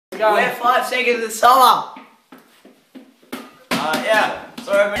We're 5 seconds of summer. Yeah.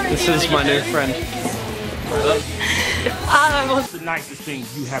 Sorry. This is my new friend. What's the nicest thing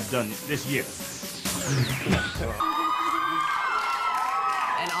you have done this year?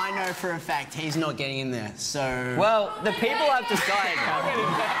 And I know for a fact he's not getting in there, so... Well, the people have decided.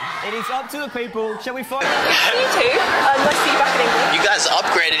 It is up to the people. Shall we find out? You too. Nice to see you back in England. You guys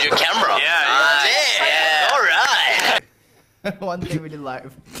upgraded your camera. Yeah. All right. One thing we didn't like,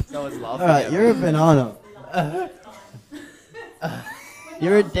 someone's laughing. Alright, you're a banana.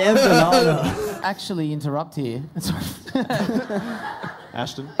 You're a damn banana. Actually interrupt here.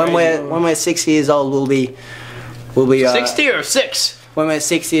 Ashton. When we're 6 years old, we'll be 60 or 6? when we're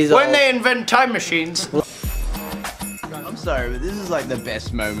 6 years old. When they invent time machines. I'm sorry, but this is like the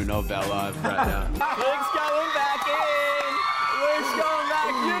best moment of our life right now. Luke's going back in. Luke's going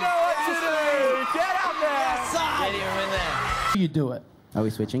back. You know what to do. Get up there. Get him in there. You do it. Are we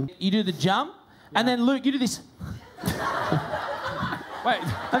switching? You do the jump, and then Luke, you do this. Wait,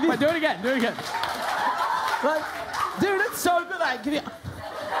 do it again. Do it again. Like, dude, it's so good. Like, give me.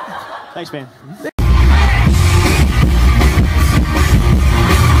 Thanks, man.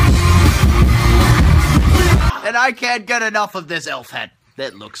 And I can't get enough of this elf hat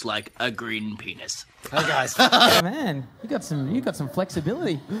that looks like a green penis. Hey guys. Man, you got some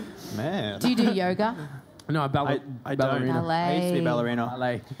flexibility. Man. Do you do yoga? No, I don't. ballerina. Ballet. I used to be a ballerina.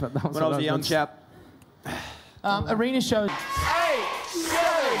 Ballet. But that When I was a young chap. Arena shows. 8,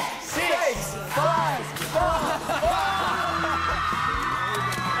 7, 6, 5, 4.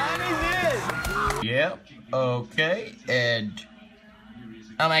 And he's in. Yep. Okay. And...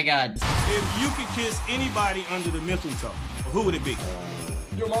 Oh my God. If you could kiss anybody under the mistletoe, who would it be?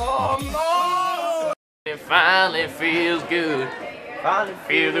 Your mom. No! It finally feels good. Finally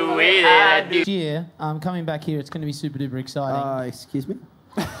feel the way that I do. This year, coming back here, it's going to be super duper exciting. Excuse me?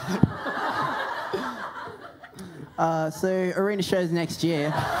 So, arena shows next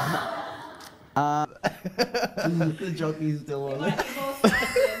year. The jockey's still on it.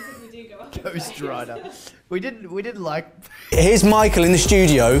 Ghost Rider. We didn't like... Here's Michael in the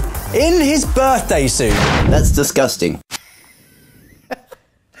studio in his birthday suit. That's disgusting.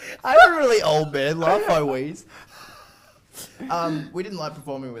 I'm a really old man, laugh I wheeze. We didn't like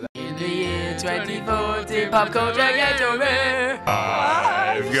performing with that. In the year 2014, pop culture gets over.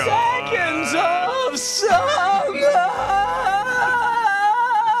 5 seconds of summer.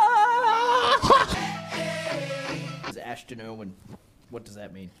 Ashton Irwin. What does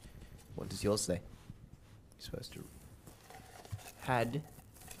that mean? What does yours say? You're supposed to... Had...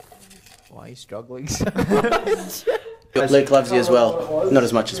 Why are you struggling so much? Luke loves you as well. Not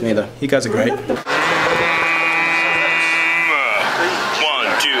as much as me though. You guys are great. 1, 2. This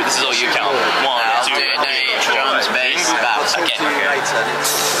is all you count. 1, 2, 3, drums, bass, bounce. Okay. I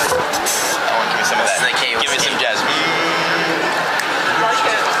want to give me some of that. Give me some jazz.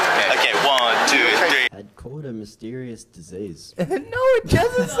 Okay, 1, 2, 3. Had caught a mysterious disease. No, it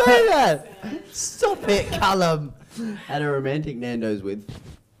doesn't say that! Stop it, Callum! Had a romantic Nando's with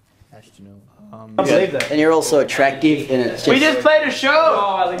Ashton Irwin. I believe that. And you're also attractive, and it's just... We just played a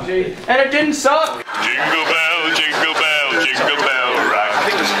show! And it didn't suck! Jingle bell, jingle bell, jingle bell rock.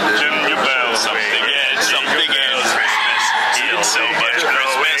 Jingle bell, something else, something else. Christmas, it's so much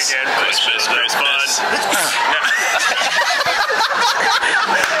Christmas, Christmas, Christmas. That's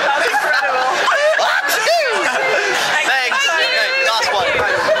incredible! Thanks! Okay, last one.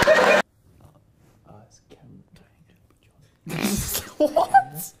 What?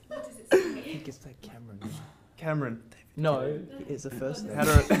 I think it's like Cameron. Cameron. No, it's the first name.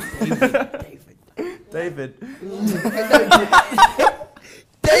 David.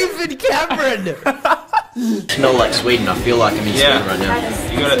 David Cameron! smell like Sweden. I feel like I'm in Sweden right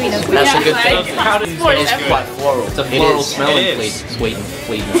now. You got it. That's a good thing. It's quite floral. It's a floral smell in Sweden.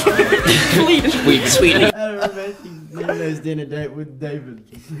 Sweden. I had a romantic Nando's dinner date with David.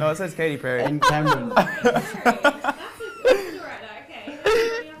 No, it says Katy Perry. And Cameron.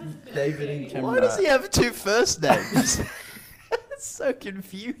 David and Cameron. Why does he have 2 first names? It's so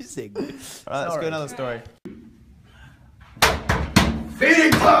confusing. Alright, let's go another story.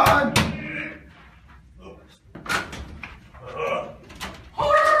 Feeding time!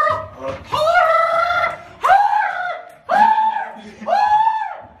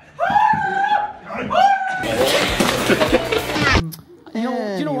 Do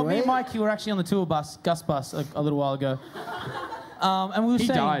you know what? Me and Mikey were actually on the tour bus, Gus bus, a little while ago. And we were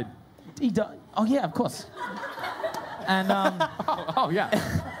saying... died. He died. Oh, yeah, of course. And, Oh, yeah.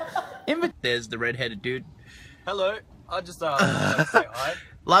 There's the red-headed dude. Hello. I just, like to say hi.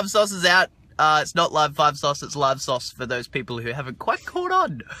 Love Sauce is out. It's not live 5 sauce, it's live sauce for those people who haven't quite caught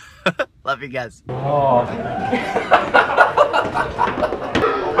on. Love you guys. Oh.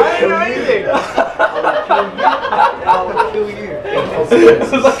 I didn't know anything. I'll kill you.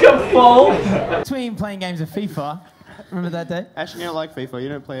 This is like a fall. Between playing games of FIFA, remember that day? Actually, you don't like FIFA. You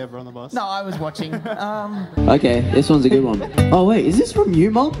don't play ever on the bus. No, I was watching. Okay, this one's a good one. Oh wait, is this from you,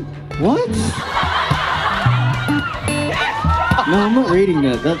 Mom? What? No, I'm not reading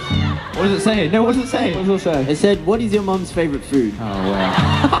that. That's... What does it say? No, what does it say? What does it say? It said, what is your mum's favourite food? Oh,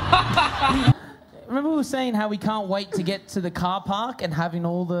 wow. Remember we were saying how we can't wait to get to the car park and having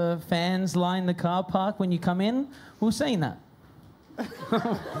all the fans line the car park when you come in? We were saying that.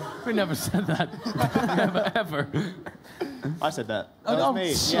 We never said that. Never, ever. I said that. That was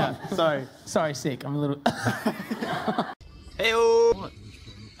me. Yeah, sorry. Sorry, sick. I'm a little... Hey-oh!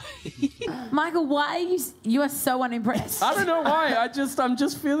 Michael, why you are so unimpressed? I don't know why. I'm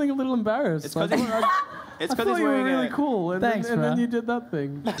just feeling a little embarrassed. It's because he's wearing really cool, and, Thanks, then you did that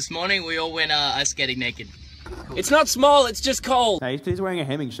thing. This morning we all went ice skating naked. It's not small. It's just cold. Hey, he's wearing a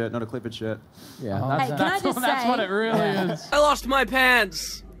Hemming shirt, not a Clifford shirt. Yeah, that's what it really is. I lost my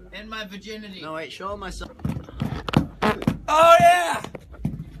pants. And my virginity. No, wait, show myself. Oh, yeah!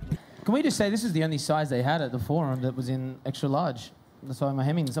 Can we just say this is the only size they had at the forum that was in extra large? That's why I'm a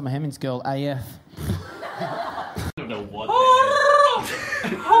Hemmings girl, AF. I don't know what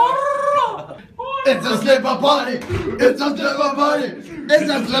It's a slipper party! It's a slipper party! It's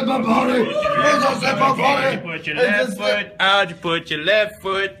a slipper party! It's a slipper party! Put your left foot out, you put your left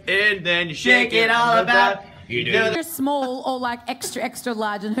foot in, then you shake it all about. You do They're small or like extra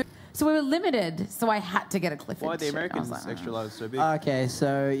large, and so we were limited. So I had to get a Clifford. Why the shirt. Americans I was like, extra large so big? Okay,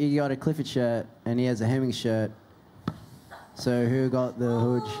 so you got a Clifford shirt and he has a Hemmings shirt. So who got the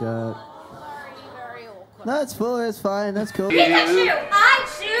hood shirt? very awkward. No, it's full. It's fine. That's cool. Pikachu, I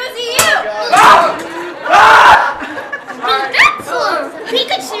choose you!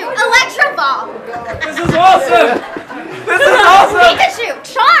 Pikachu, Electroball! This is awesome! This is awesome! Pikachu,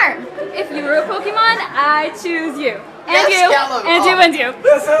 Charm! If you were a Pokemon, I choose you. And you, and you, and you.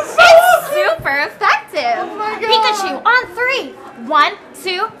 This is so It's super effective! Oh my God. Pikachu, on 3. 1, 2,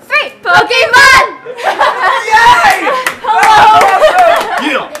 3. Pokemon! Yay!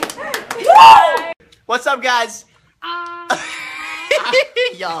 Hello! Yeah! What's up, guys?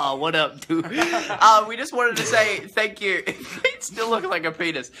 Yo, what up, dude? We just wanted to say thank you. It still looks like a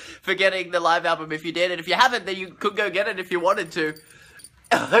penis for getting the live album if you did, and if you haven't, then you could go get it if you wanted to.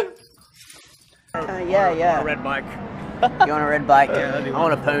 Yeah. A red bike. You want a red bike? I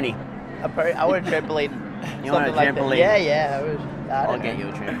want a pony. I want a trampoline. You want a trampoline? Yeah. I'll get you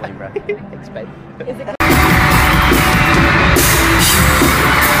a trampoline, bro. Thanks, babe.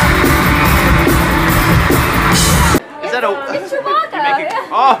 Is that a... It's Chewbacca!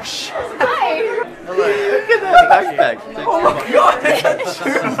 Oh, shit. Hi! Hello. Look at that backpack. Oh my God!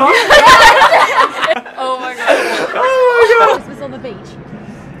 Oh my god. Christmas on the beach.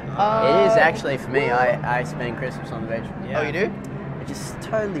 It is actually for me. I spend Christmas on the beach. Yeah. Oh, you do? It's just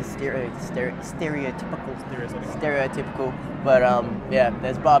totally stereotypical. But yeah,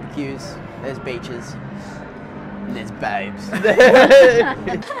 there's barbecues, there's beaches, and there's babes.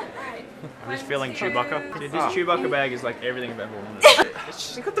 I'm just feeling Chewbacca. Dude, this Chewbacca bag is like everything I've ever wanted.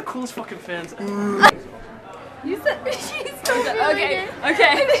 It's got the coolest fucking fans. You said she's so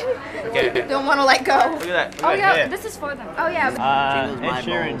Okay. Don't want to let go. Look at that. Oh yeah, this is for them. Oh yeah. Ed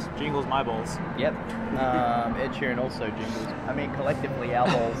Sheeran jingles my balls. Yep. Ed Sheeran also jingles. I mean, collectively our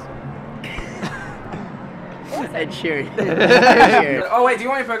balls. Ed Sheeran. Oh wait, do you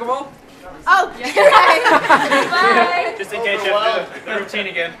want your Pokeball? Oh, bye. Just in case you have the routine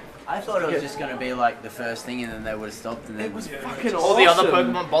again. I thought it was just gonna be like the first thing, and then they would have stopped, and then it was fucking all the other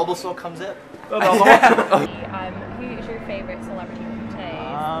Pokemon Bulbasaur comes out. Who is your favorite celebrity from today?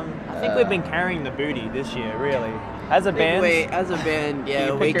 I think we've been carrying the booty this year, really. As a band,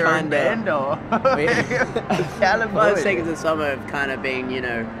 yeah, we kind of. First Seconds of Summer have kind of been,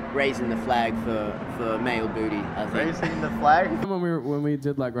 raising the flag for male booty. I think. Raising the flag. When we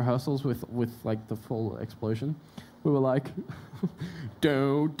did like rehearsals with like the full explosion, we were like,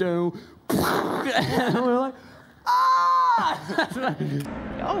 do. And we were like, ah!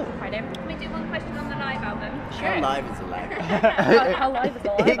 Oh, pardon. Can we do one question on the live album? How live is it like? How live is the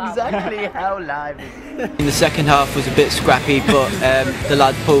live album? Exactly how live is it? In the second half was a bit scrappy, but the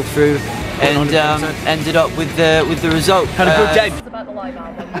lads pulled through and ended up with the result. About the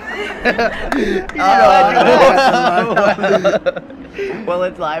Well,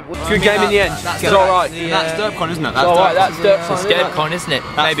 it's live. Good game in the end. It's alright. That's DerpCon, isn't it? It's alright, that's DerpCon. It's DerpCon, isn't it?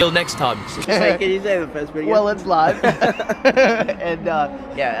 Maybe till next time. Can you say the first bit again? Well, it's live. And,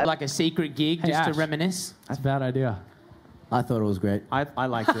 yeah. Like a secret gig just to reminisce. That's a bad idea. I thought it was great. I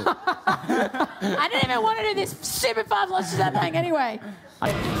liked it. I didn't even want to do this stupid 5 lunches that thing anyway.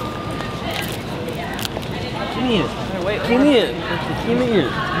 Give me it. Wait, give me it. Give me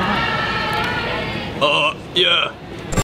it. Yeah.